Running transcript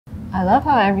I love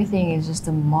how everything is just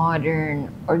a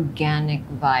modern, organic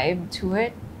vibe to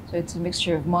it. So it's a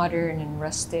mixture of modern and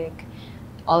rustic,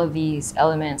 all of these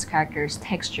elements, characters,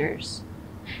 textures.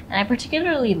 And I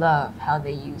particularly love how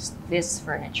they use this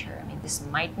furniture. I mean, this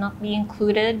might not be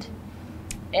included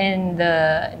in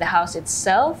the house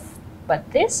itself, but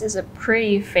this is a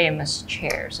pretty famous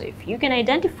chair. So if you can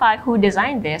identify who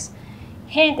designed this,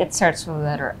 hint it starts with the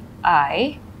letter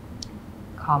I,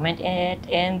 comment it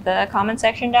in the comment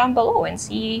section down below and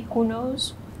see who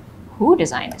knows who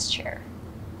designed this chair.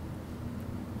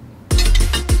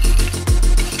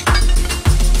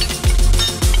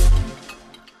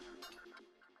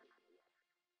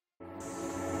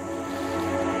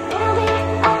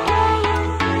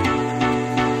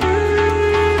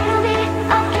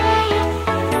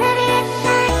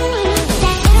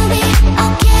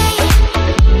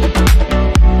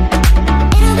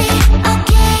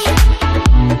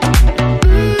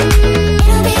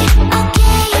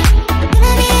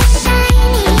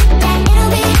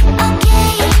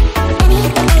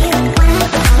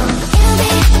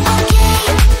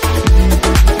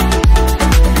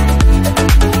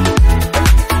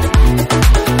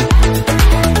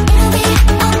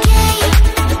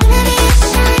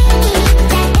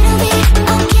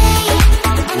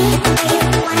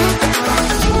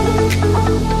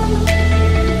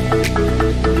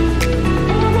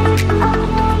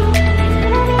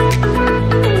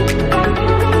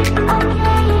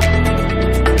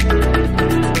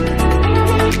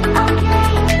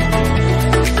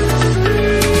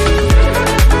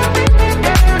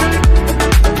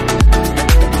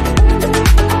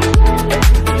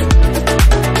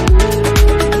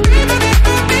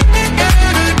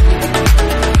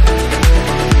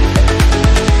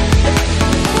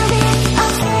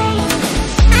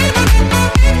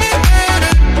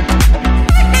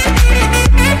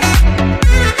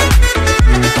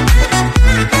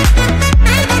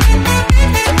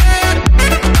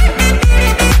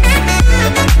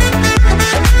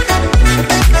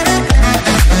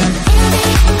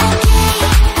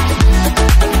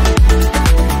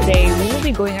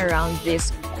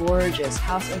 This gorgeous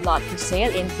house and lot for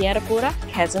sale in Tierra Pura,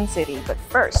 Quezon City. But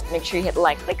first, make sure you hit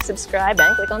like, click subscribe,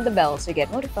 and click on the bell so you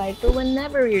get notified for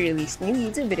whenever we release new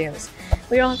YouTube videos.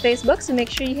 We're on Facebook, so make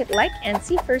sure you hit like and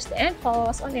see first, and follow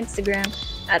us on Instagram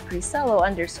at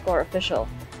Presello_official.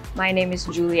 My name is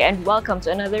Julia, and welcome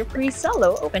to another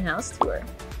Presello open house tour.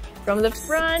 From the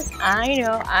front, I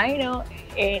know,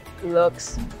 it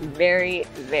looks very,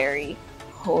 very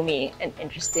homey and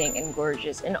interesting and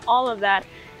gorgeous and all of that.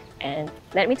 And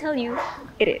let me tell you,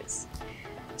 it is.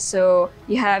 So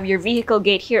you have your vehicle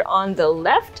gate here on the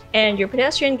left and your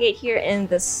pedestrian gate here in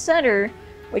the center,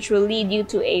 which will lead you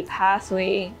to a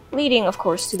pathway leading, of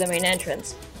course, to the main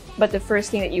entrance. But the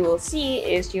first thing that you will see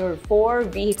is your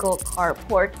 4-vehicle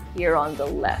carport here on the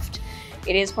left.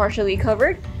 It is partially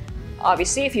covered.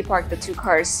 Obviously, if you park the 2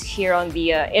 cars here on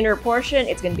the inner portion,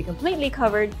 it's going to be completely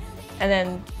covered. And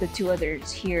then the 2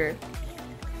 others here,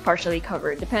 partially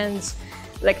covered. Depends.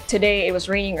 Like today, it was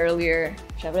raining earlier.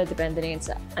 Syempre, depende rin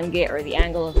sa angge or the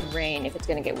angle of the rain if it's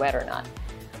gonna get wet or not.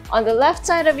 On the left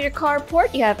side of your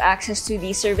carport, you have access to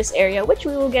the service area, which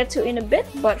we will get to in a bit.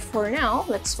 But for now,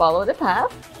 let's follow the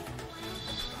path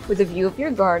with a view of your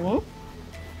garden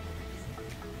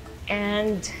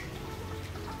and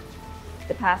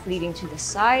the path leading to the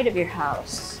side of your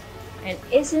house. And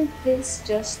isn't this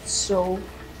just so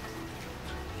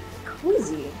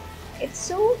cozy? It's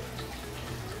so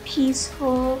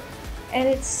peaceful, and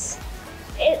it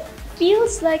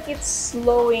feels like it's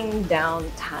slowing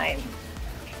down time.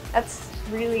 That's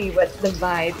really what the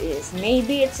vibe is.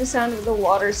 Maybe it's the sound of the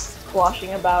water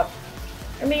splashing about,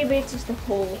 or maybe it's just the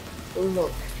whole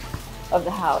look of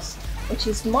the house, which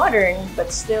is modern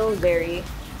but still very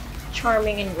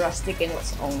charming and rustic in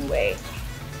its own way.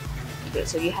 Okay,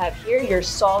 so you have here your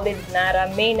solid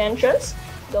Narra main entrance,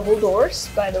 double doors,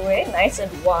 by the way, nice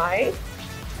and wide.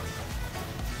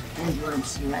 And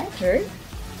once you enter,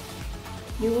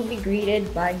 you will be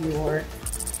greeted by your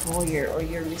foyer or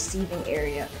your receiving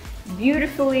area.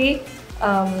 Beautifully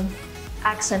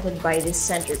accented by this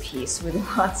centerpiece with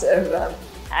lots of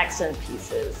accent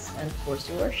pieces, and of course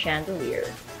your chandelier.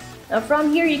 Now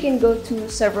from here you can go to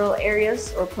several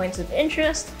areas or points of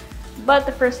interest, but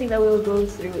the first thing that we'll go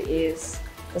through is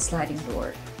the sliding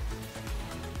door.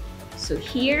 So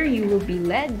here you will be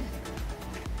led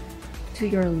to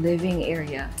your living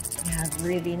area. You have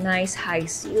really nice high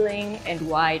ceiling and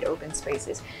wide open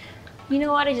spaces. You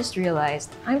know what, I just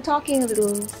realized I'm talking a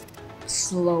little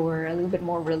slower, a little bit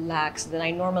more relaxed than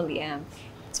I normally am.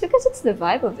 It's because it's the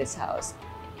vibe of this house.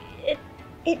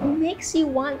 It makes you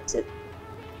want to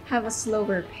have a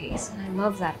slower pace, and I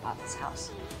love that about this house.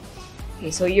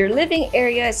 Okay, so your living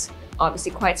area is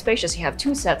obviously quite spacious. You have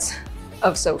 2 sets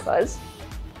of sofas,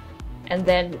 and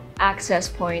then access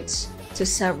points to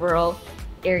several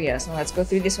areas. Now let's go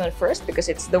through this one first because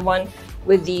it's the one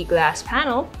with the glass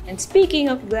panel. And speaking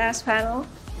of glass panel,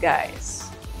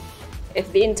 guys, if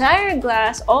the entire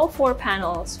glass, all 4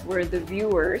 panels were the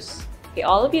viewers, okay,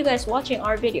 all of you guys watching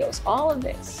our videos, all of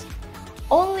this,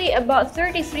 only about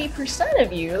 33%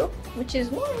 of you, which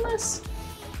is more or less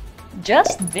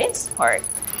just this part,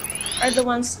 are the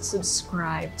ones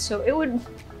subscribed. So it would,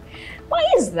 why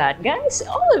is that, guys?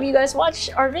 All of you guys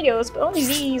watch our videos, but only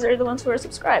these are the ones who are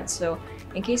subscribed. So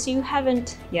in case you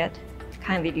haven't yet,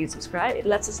 kindly do subscribe. It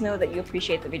lets us know that you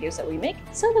appreciate the videos that we make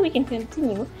so that we can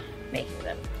continue making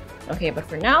them. Okay, but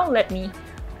for now, let me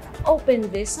open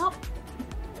this up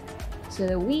so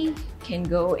that we can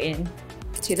go in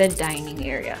to the dining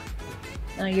area.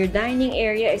 Now your dining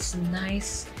area is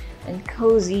nice and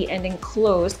cozy and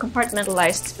enclosed,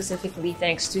 compartmentalized specifically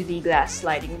thanks to the glass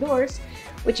sliding doors,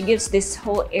 which gives this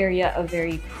whole area a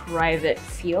very private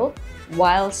feel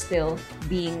while still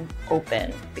being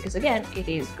open. Because again, it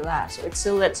is glass, so it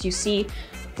still lets you see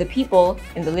the people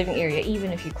in the living area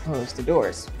even if you close the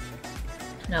doors.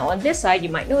 Now on this side, you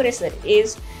might notice that it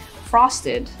is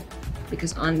frosted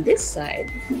because on this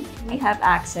side, we have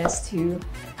access to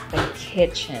the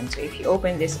kitchen. So if you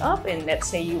open this up and let's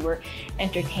say you were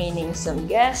entertaining some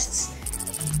guests,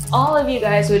 all of you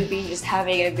guys would be just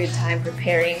having a good time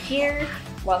preparing here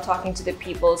while talking to the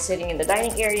people sitting in the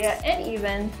dining area and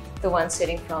even the ones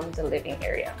sitting from the living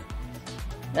area.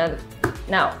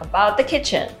 Now about the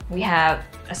kitchen, we have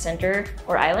a center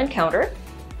or island counter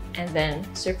and then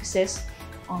surfaces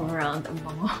all around ang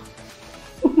bango.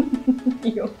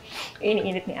 Yung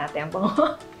iniinit ni ate ang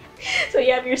bango. So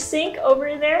you have your sink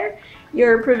over there,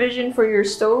 your provision for your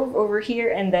stove over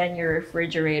here, and then your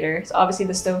refrigerator. So obviously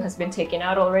the stove has been taken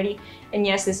out already. And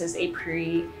yes, this is a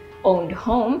pre-owned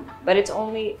home, but it's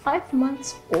only 5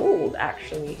 months old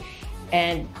actually.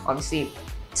 And obviously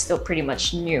it's still pretty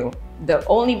much new. The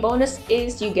only bonus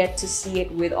is you get to see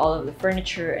it with all of the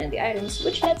furniture and the items,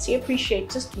 which lets you appreciate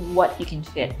just what you can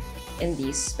fit in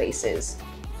these spaces.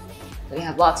 We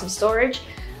have lots of storage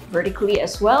vertically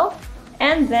as well.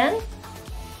 And then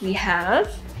we have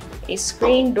a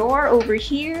screen door over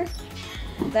here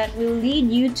that will lead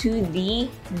you to the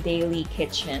daily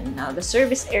kitchen. Now the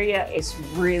service area is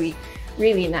really,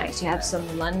 really nice. You have some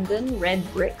London red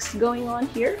bricks going on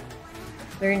here.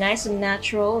 Very nice and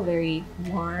natural, very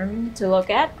warm to look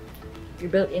at.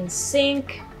 Your built-in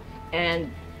sink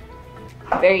and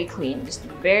very clean, just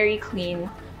very clean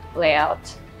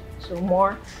layout. So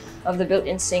more of the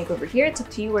built-in sink over here. It's up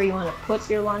to you where you want to put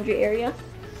your laundry area.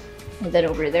 And then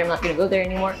over there, I'm not going to go there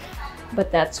anymore,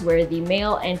 but that's where the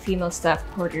male and female staff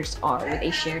quarters are with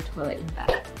a shared toilet and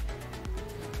bath.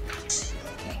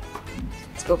 Okay,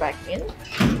 let's go back in.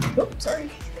 Oh,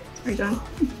 sorry. Sorry, John.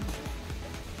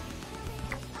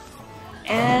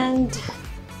 And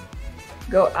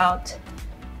go out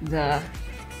the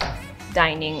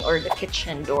dining or the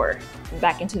kitchen door and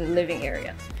back into the living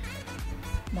area.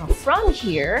 Now from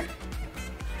here,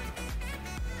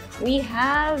 we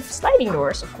have sliding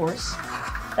doors, of course,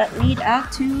 that lead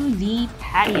out to the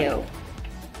patio.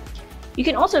 You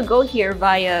can also go here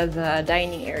via the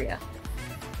dining area.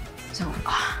 So,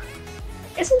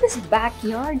 isn't this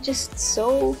backyard just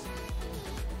so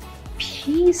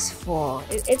peaceful?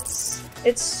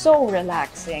 It's so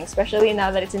relaxing, especially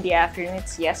now that it's in the afternoon.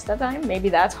 It's siesta time. Maybe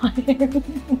that's why.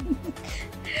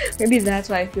 Maybe that's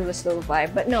why I feel the slow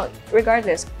vibe. But no,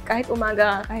 regardless, kahit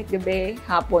umaga, kahit gabi,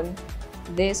 hapon,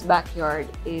 this backyard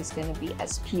is gonna be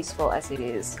as peaceful as it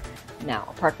is now,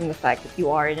 apart from the fact that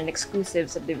you are in an exclusive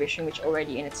subdivision, which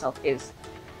already in itself is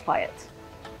quiet.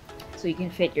 So you can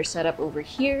fit your setup over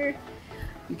here.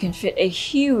 You can fit a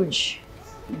huge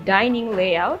dining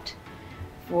layout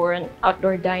for an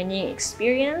outdoor dining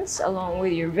experience, along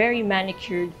with your very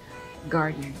manicured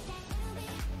garden.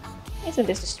 Isn't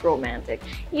this just romantic?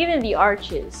 Even the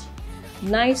arches,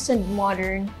 nice and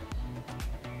modern,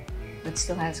 but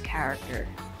still has character.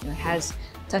 You know, it has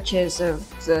touches of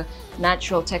the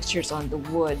natural textures on the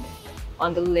wood,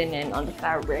 on the linen, on the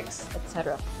fabrics,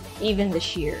 etc. Even the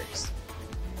shears.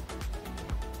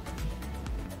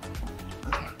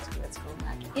 Okay, so let's go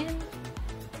back in.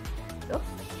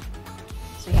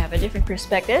 So you have a different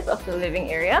perspective of the living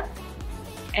area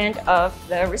and of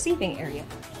the receiving area.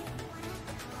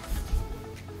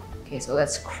 Okay, so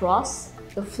let's cross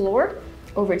the floor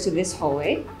over to this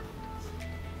hallway.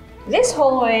 This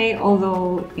hallway,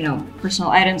 although, you know, personal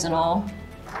items and all,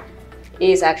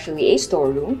 is actually a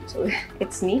storeroom, so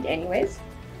it's neat anyways.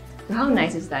 So how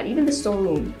nice is that? Even the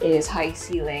storeroom is high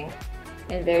ceiling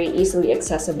and very easily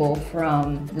accessible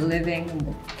from the living,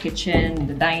 the kitchen,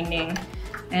 the dining,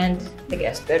 and the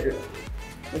guest bedroom,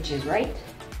 which is right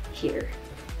here.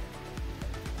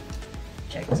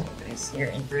 Check this out, guys. You're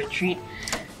in for a treat.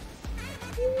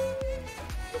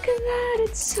 Look at that,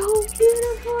 it's so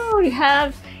beautiful. You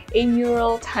have a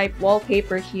mural type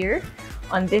wallpaper here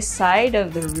on this side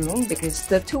of the room because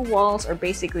the two walls are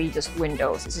basically just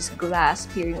windows. It's just glass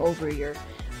peering over your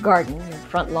garden, your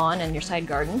front lawn and your side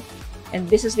garden. And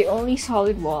this is the only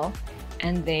solid wall,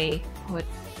 and they put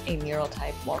a mural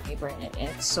type wallpaper in it, and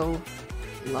it's so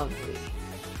lovely.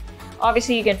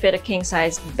 Obviously, you can fit a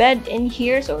king-size bed in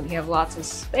here, so you have lots of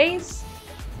space.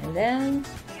 And then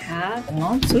you have an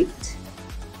ensuite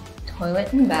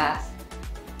toilet and bath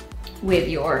with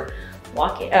your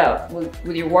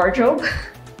with your wardrobe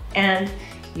and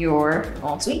your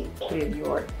ensuite with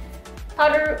your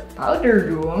powder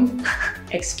room,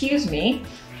 excuse me,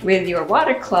 with your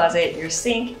water closet, your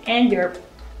sink, and your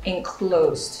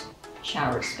enclosed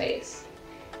shower space.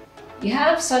 You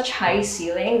have such high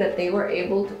ceiling that they were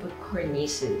able to put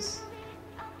cornices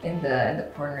in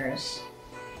the corners.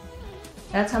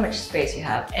 That's how much space you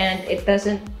have, and it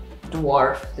doesn't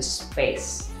dwarf the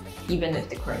space, even if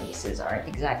the cornices aren't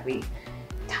exactly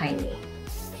tiny.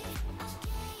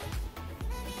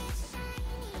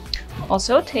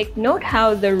 Also, take note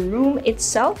how the room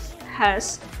itself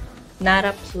has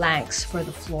Narra Planks for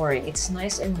the flooring. It's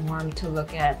nice and warm to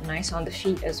look at, nice on the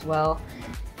feet as well,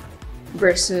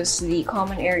 versus the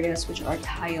common areas which are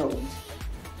tiled.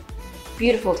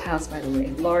 Beautiful tiles, by the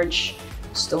way, large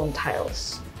stone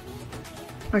tiles,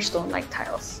 or stone-like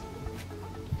tiles.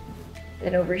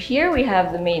 Then over here we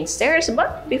have the main stairs,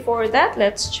 but before that,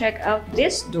 let's check out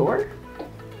this door.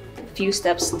 A few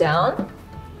steps down,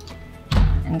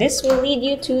 and this will lead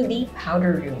you to the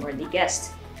powder room, or the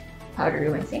guest powder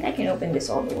room. I think I can open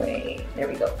this all the way. There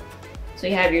we go. So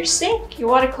you have your sink, your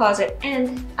water closet,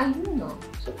 and a urinal.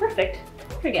 So perfect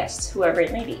for guests, whoever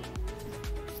it may be.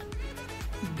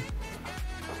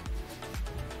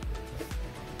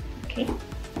 Okay,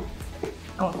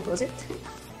 I won't close it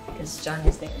because John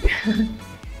is there.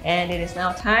 And it is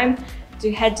now time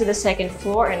to head to the second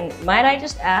floor, and might I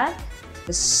just add,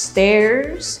 the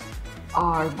stairs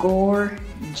are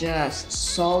gorgeous.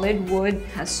 Solid wood,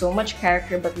 has so much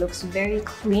character but looks very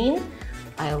clean.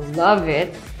 I love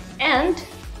it. And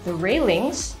the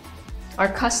railings are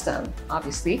custom,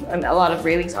 obviously. I mean, a lot of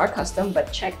railings are custom,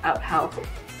 but check out how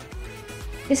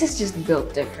this is just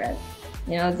built different.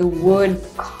 You know, the wood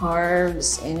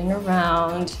carves in and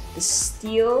around. The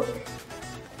steel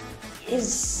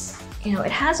is, you know,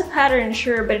 it has a pattern,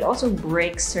 sure, but it also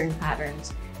breaks certain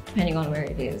patterns depending on where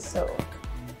it is. So,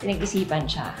 pinag-isipan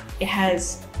siya. It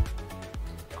has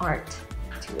art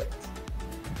to it.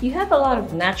 You have a lot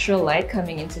of natural light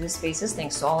coming into the spaces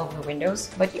thanks to all of the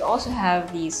windows, but you also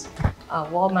have these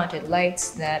wall-mounted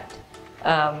lights that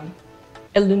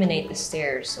illuminate the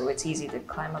stairs, so it's easy to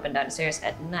climb up and down the stairs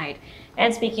at night.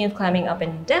 And speaking of climbing up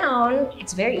and down,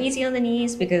 it's very easy on the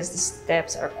knees because the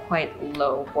steps are quite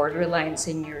low, borderline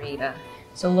señorita,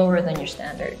 so lower than your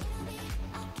standard.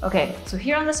 Okay, so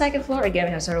here on the second floor, again,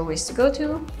 we have several ways to go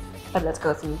to, but let's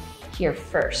go through here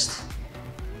first.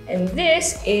 And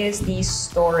this is the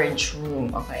storage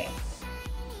room, okay.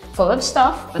 Full of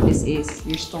stuff, but this is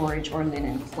your storage or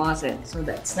linen closet, so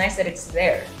that's nice that it's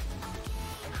there.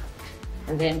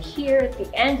 And then here at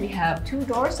the end, we have two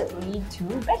doors that lead to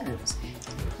bedrooms.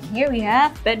 And here we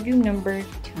have bedroom number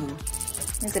 2.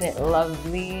 Isn't it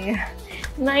lovely?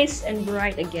 Nice and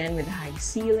bright again with a high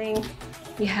ceiling.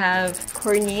 We have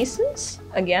cornices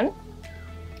again.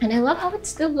 And I love how it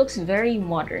still looks very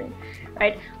modern,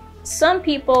 right? Some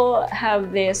people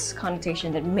have this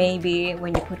connotation that maybe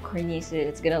when you put cornices,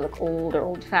 it's gonna look old or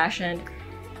old-fashioned.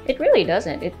 It really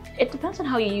doesn't. It depends on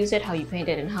how you use it, how you paint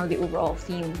it, and how the overall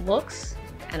theme looks.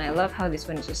 And I love how this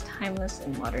one is just timeless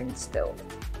and modern still.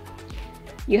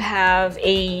 You have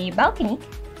a balcony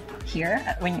here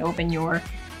when you open your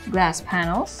glass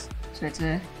panels. So it's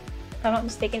a, if I'm not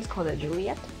mistaken, it's called a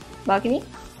Juliet balcony.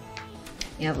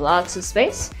 You have lots of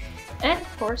space. And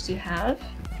of course you have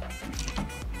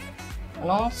an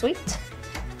ensuite,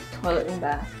 toilet and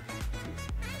bath.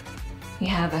 You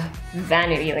have a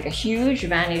vanity, like a huge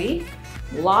vanity,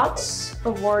 lots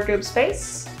of wardrobe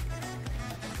space.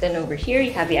 Then over here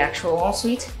you have the actual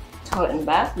ensuite, toilet and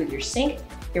bath with your sink,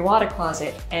 your water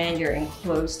closet, and your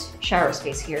enclosed shower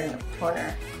space here in the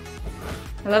corner.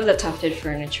 I love the tufted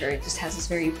furniture. It just has this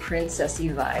very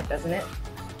princessy vibe, doesn't it?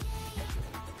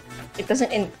 It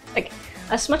doesn't, like,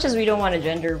 as much as we don't want to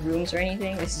gender rooms or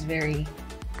anything, this is very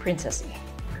princessy.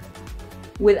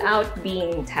 without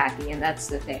being tacky, and that's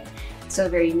the thing. It's still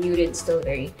very muted, still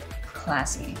very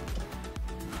classy.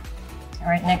 All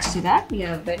right, next to that, we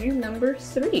have bedroom number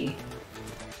 3,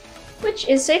 which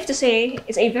is safe to say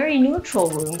is a very neutral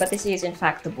room, but this is in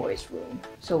fact the boys' room.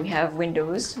 So we have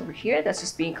windows over here that's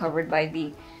just being covered by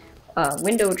the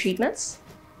window treatments,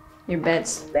 your bed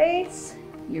space,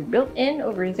 your built-in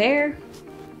over there,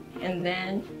 and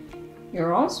then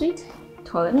your ensuite,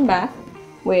 toilet and bath,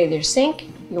 with your sink,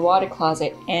 your water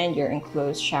closet, and your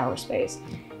enclosed shower space.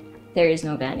 There is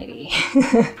no vanity.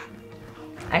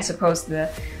 I suppose the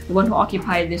one who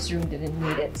occupied this room didn't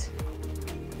need it.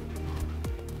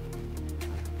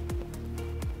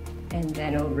 And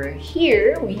then over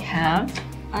here, we have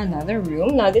another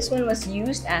room. Now this one was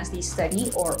used as the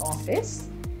study or office,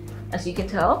 as you can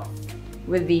tell,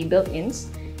 with the built-ins.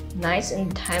 Nice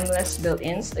and timeless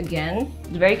built-ins. Again,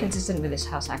 very consistent with this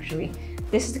house actually.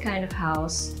 This is the kind of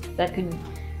house that could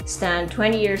stand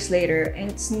 20 years later and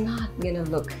it's not gonna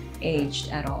look aged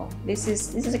at all. This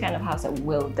is the kind of house that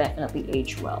will definitely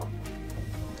age well.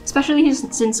 Especially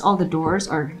since all the doors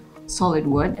are solid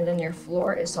wood and then your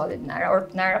floor is solid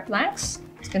Narra Planks.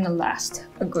 It's gonna last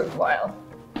a good while.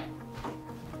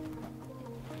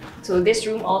 So this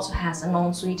room also has an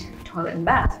ensuite, toilet and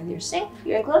bath with your sink,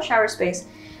 your enclosed shower space,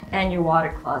 and your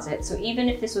water closet. So even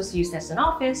if this was used as an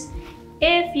office,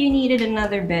 if you needed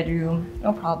another bedroom,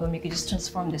 no problem, you could just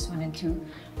transform this one into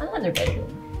another bedroom.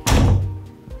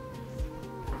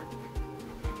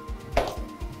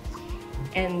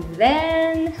 And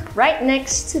then right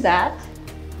next to that,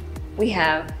 we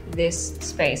have this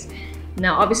space.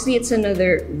 Now, obviously it's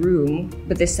another room,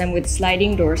 but this time with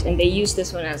sliding doors, and they use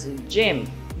this one as a gym.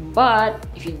 But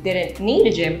if you didn't need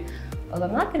a gym, well,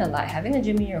 I'm not gonna lie, having a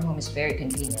gym in your home is very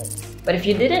convenient. But if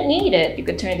you didn't need it, you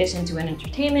could turn this into an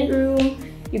entertainment room.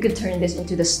 You could turn this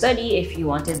into the study if you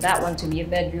wanted that one to be a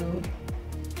bedroom.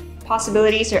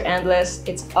 Possibilities are endless.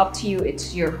 It's up to you,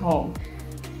 it's your home.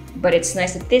 But it's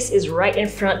nice that this is right in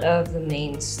front of the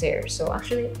main stairs. So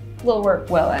actually, it will work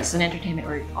well as an entertainment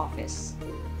or office.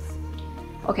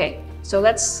 Okay, so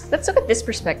let's look at this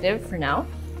perspective for now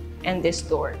and this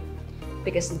door,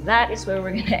 because that is where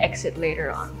we're gonna exit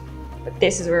later on. But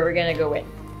this is where we're gonna go in.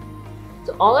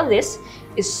 So all of this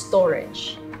is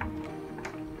storage,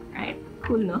 right?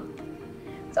 Cool, no?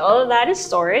 So all of that is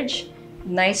storage.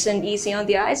 Nice and easy on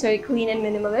the eyes, very clean and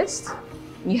minimalist.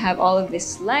 You have all of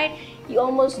this light. You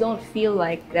almost don't feel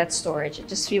like that's storage. It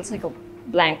just feels like a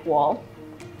blank wall.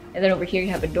 And then over here you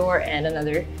have a door and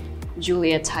another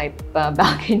Julia type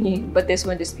balcony, but this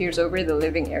one just peers over the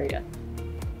living area.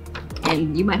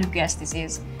 And you might have guessed this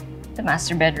is the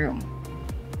master bedroom.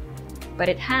 But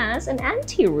it has an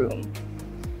ante room.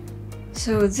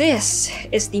 So this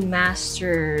is the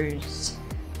master's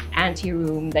ante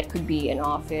room that could be an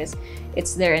office.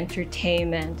 It's their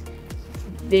entertainment.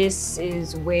 This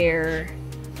is where,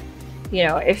 you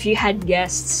know, if you had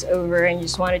guests over and you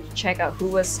just wanted to check out who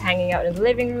was hanging out in the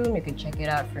living room, you could check it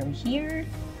out from here.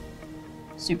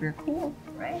 Super cool,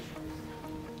 right?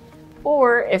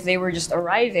 Or if they were just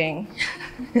arriving,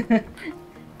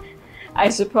 I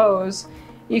suppose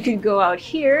you could go out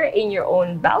here in your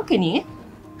own balcony.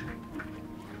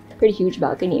 Pretty huge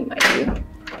balcony, mind you.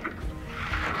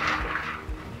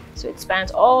 So it spans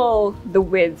all the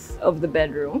width of the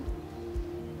bedroom,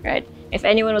 right? If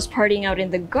anyone was partying out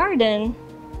in the garden,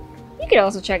 you could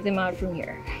also check them out from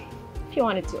here, if you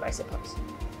wanted to, I suppose.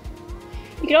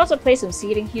 You could also place some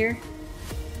seating here.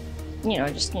 You know,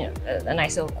 just, you know, a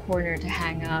nice little corner to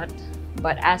hang out.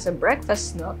 But as a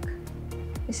breakfast nook,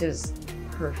 this is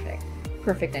perfect.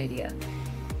 Perfect idea.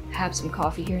 Have some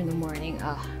coffee here in the morning.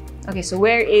 Okay, so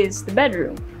where is the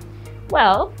bedroom?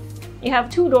 Well, you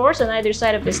have two doors on either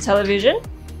side of this television.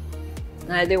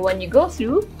 Either one you go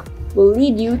through will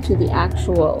lead you to the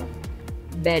actual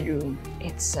bedroom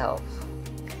itself.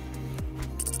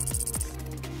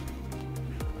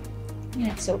 And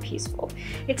it's so peaceful.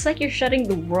 It's like you're shutting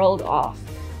the world off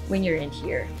when you're in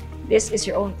here. This is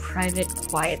your own private,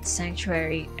 quiet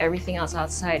sanctuary. Everything else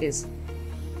outside is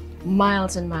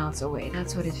miles and miles away.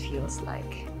 That's what it feels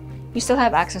like. You still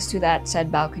have access to that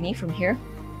said balcony from here,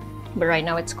 but right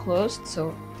now it's closed.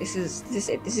 So this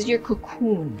is your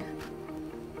cocoon.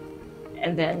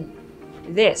 And then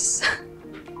this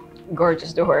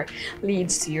gorgeous door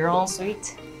leads to your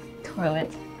ensuite,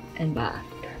 toilet, and bath.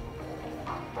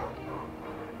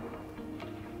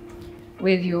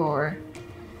 With your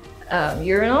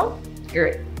urinal,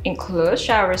 your enclosed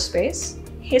shower space,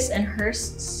 his and hers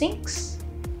sinks.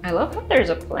 I love how there's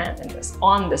a plant in this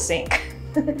on the sink.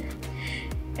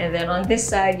 And then on this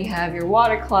side, you have your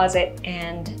water closet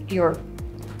and your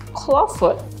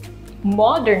clawfoot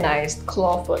modernized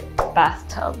clawfoot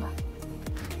bathtub.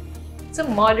 It's a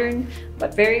modern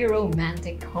but very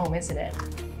romantic home, isn't it?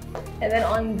 And then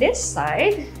on this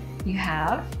side, you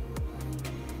have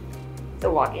the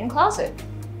walk-in closet.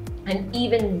 An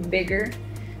even bigger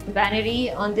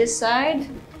vanity on this side.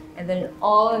 And then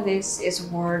all of this is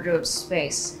wardrobe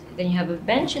space. Then you have a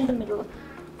bench in the middle,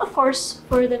 of course,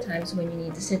 for the times when you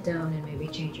need to sit down and maybe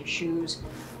change your shoes,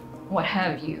 what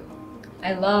have you.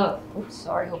 I love, oops,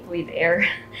 sorry, hopefully the air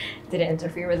didn't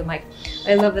interfere with the mic.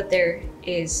 I love that there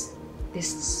is this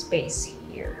space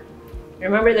here.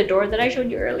 Remember the door that I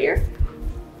showed you earlier?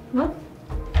 Well,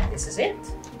 this is it.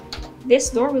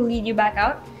 This door will lead you back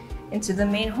out into the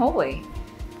main hallway.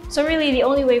 So really, the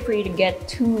only way for you to get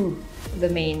to the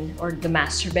main or the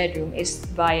master bedroom is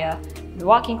via the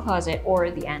walk-in closet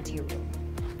or the ante room.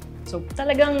 So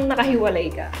talagang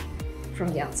nakahiwalay ka from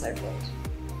the outside world.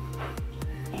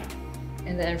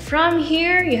 And then from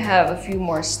here, you have a few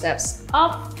more steps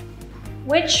up,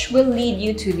 which will lead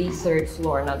you to the third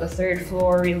floor. Now, the third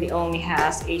floor really only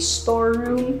has a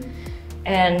storeroom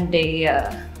and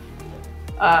a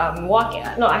walk-in.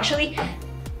 No, actually,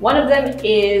 one of them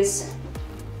is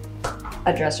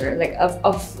a dresser, like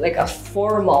a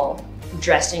formal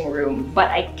dressing room, but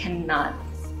I cannot.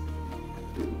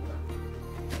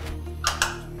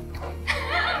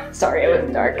 Sorry, it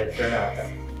was dark.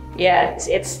 Yeah,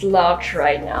 it's locked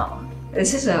right now.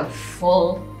 This is a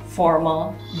full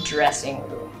formal dressing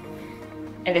room.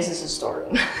 And this is a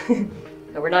storeroom.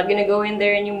 So we're not gonna go in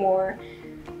there anymore.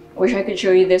 I wish I could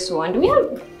show you this one. Do we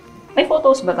have, may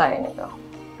photos ba tayo nito?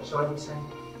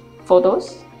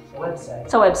 Photos? Website.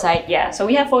 It's a website, yeah. So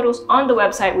we have photos on the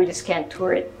website, we just can't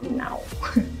tour it now.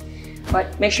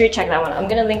 But make sure you check that one. I'm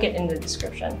gonna link it in the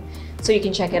description so you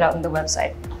can check it out on the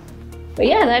website. But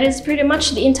yeah, that is pretty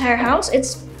much the entire house.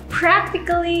 It's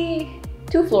practically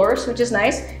 2 floors, which is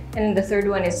nice. And the third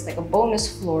one is like a bonus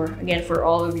floor, again, for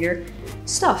all of your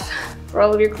stuff, for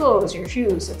all of your clothes, your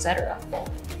shoes, etc.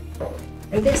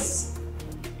 And this,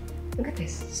 look at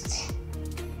this. It's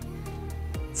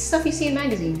stuff you see in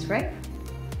magazines, right?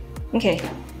 Okay,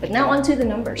 but now on to the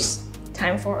numbers.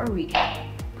 Time for a recap.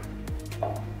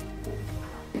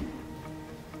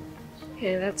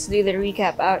 Okay, let's do the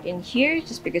recap out in here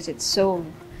just because it's so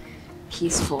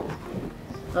peaceful.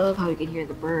 I love how you can hear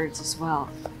the birds as well.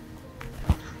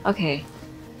 Okay,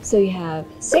 so you have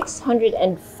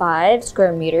 605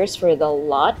 square meters for the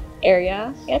lot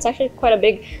area. Yeah, it's actually quite a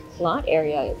big lot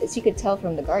area, as you could tell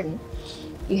from the garden.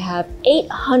 You have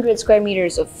 800 square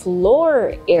meters of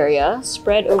floor area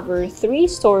spread over 3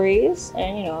 stories,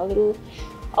 and you know,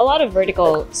 a lot of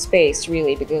vertical space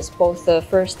really, because both the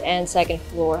first and second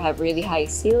floor have really high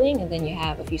ceiling, and then you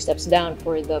have a few steps down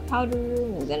for the powder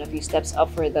room, and then a few steps up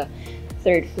for the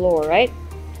third floor, right?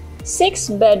 6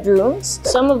 bedrooms.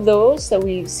 Some of those that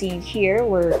we've seen here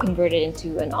were converted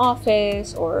into an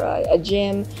office or a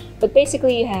gym, but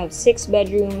basically you have 6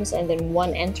 bedrooms and then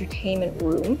 1 entertainment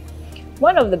room.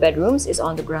 One of the bedrooms is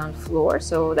on the ground floor,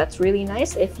 so that's really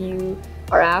nice if you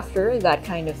are after that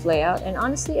kind of layout, and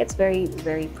honestly it's very,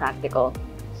 very practical.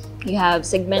 You have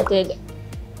segmented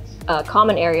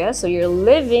common areas, so your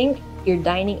living, your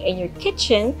dining, and your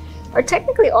kitchen are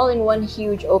technically all in one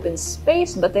huge open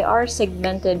space, but they are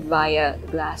segmented via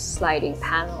glass sliding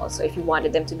panels. So if you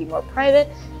wanted them to be more private,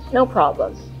 no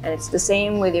problem. And it's the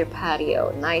same with your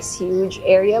patio. Nice huge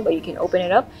area, but you can open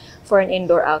it up for an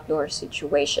indoor-outdoor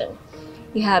situation.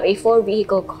 You have a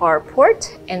 4-vehicle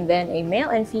carport, and then a male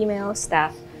and female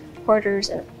staff quarters,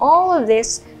 and all of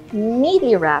this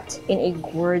neatly wrapped in a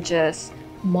gorgeous,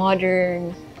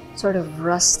 modern, sort of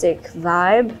rustic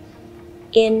vibe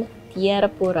in Tierra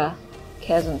Pura,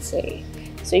 Quezon City.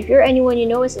 So if you're anyone you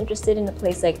know is interested in a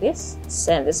place like this,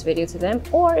 send this video to them,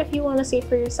 or if you want to see it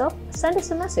for yourself, send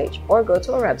us a message or go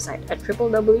to our website at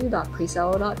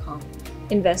www.presello.com.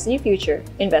 Invest in your future.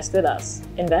 Invest with us.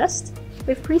 Invest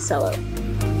with Presello.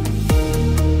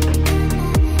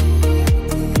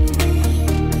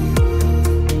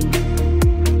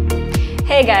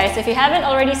 Hey guys, if you haven't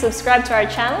already subscribed to our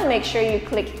channel, make sure you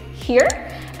click here.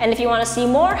 And if you want to see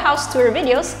more house tour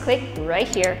videos, click right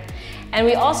here. And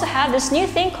we also have this new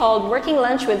thing called Working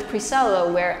Lunch with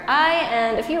Presello, where I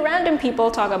and a few random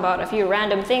people talk about a few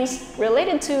random things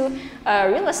related to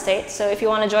real estate. So if you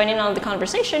want to join in on the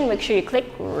conversation, make sure you click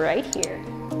right here.